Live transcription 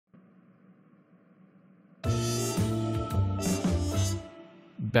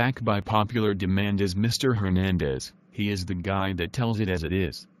brought back by popular demand is Mr. Hernandez. He is the guy that tells it as it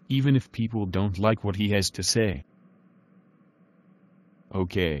is, even if people don't like what he has to say.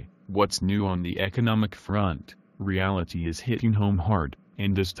 Okay, what's new on the economic front? Reality is hitting home hard,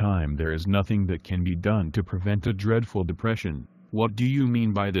 and this time there is nothing that can be done to prevent a dreadful depression. What do you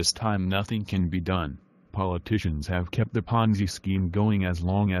mean by this time nothing can be done? Politicians have kept the Ponzi scheme going as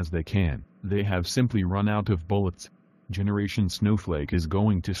long as they can. They have simply run out of bullets. Generation Snowflake is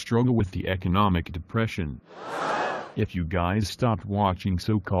going to struggle with the economic depression. If you guys stopped watching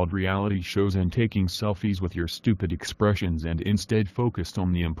so-called reality shows and taking selfies with your stupid expressions and instead focused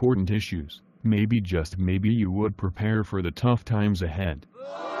on the important issues, maybe just maybe you would prepare for the tough times ahead.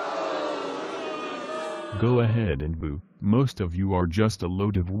 Go ahead and boo. Most of you are just a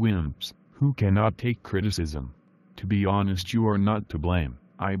load of wimps, who cannot take criticism. To be honest, you are not to blame.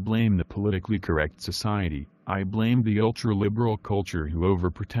 I blame the politically correct society. I blame the ultra-liberal culture who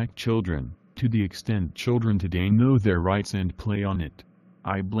overprotect children, to the extent children today know their rights and play on it.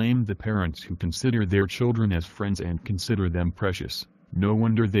 I blame the parents who consider their children as friends and consider them precious. No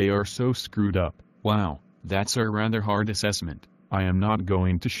wonder they are so screwed up. Wow, that's a rather hard assessment. I am not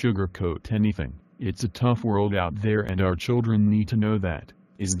going to sugarcoat anything. It's a tough world out there and our children need to know that.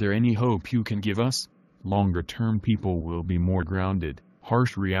 Is there any hope you can give us? Longer term, people will be more grounded.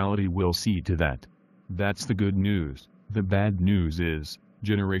 Harsh reality will see to that. That's the good news. The bad news is,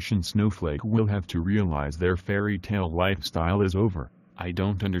 Generation Snowflake will have to realize their fairy tale lifestyle is over. I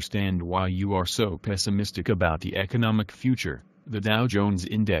don't understand why you are so pessimistic about the economic future. The Dow Jones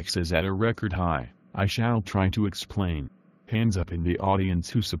Index is at a record high. I shall try to explain. Hands up in the audience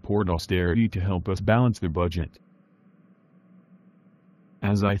who support austerity to help us balance the budget.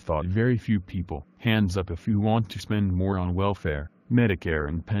 As I thought, very few people. Hands up if you want to spend more on welfare, Medicare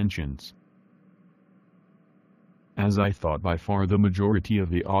and pensions. As I thought, by far the majority of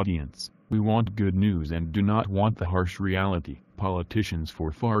the audience. We want good news and do not want the harsh reality. Politicians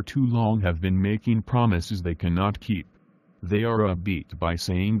for far too long have been making promises they cannot keep. They are upbeat by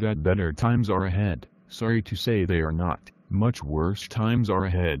saying that better times are ahead. Sorry to say they are not. Much worse times are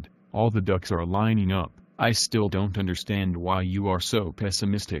ahead. All the ducks are lining up. I still don't understand why you are so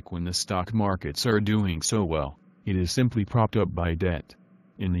pessimistic when the stock markets are doing so well. It is simply propped up by debt.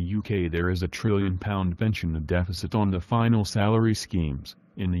 In the UK there is £1 trillion pension deficit on the final salary schemes.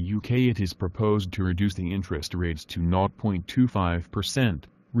 In the UK it is proposed to reduce the interest rates to 0.25%.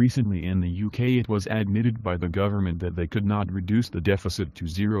 Recently in the UK it was admitted by the government that they could not reduce the deficit to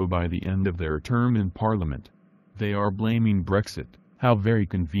zero by the end of their term in Parliament. They are blaming Brexit. How very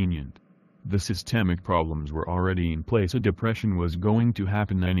convenient. The systemic problems were already in place. A depression was going to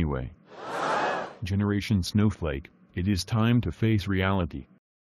happen anyway. Generation Snowflake, it is time to face reality.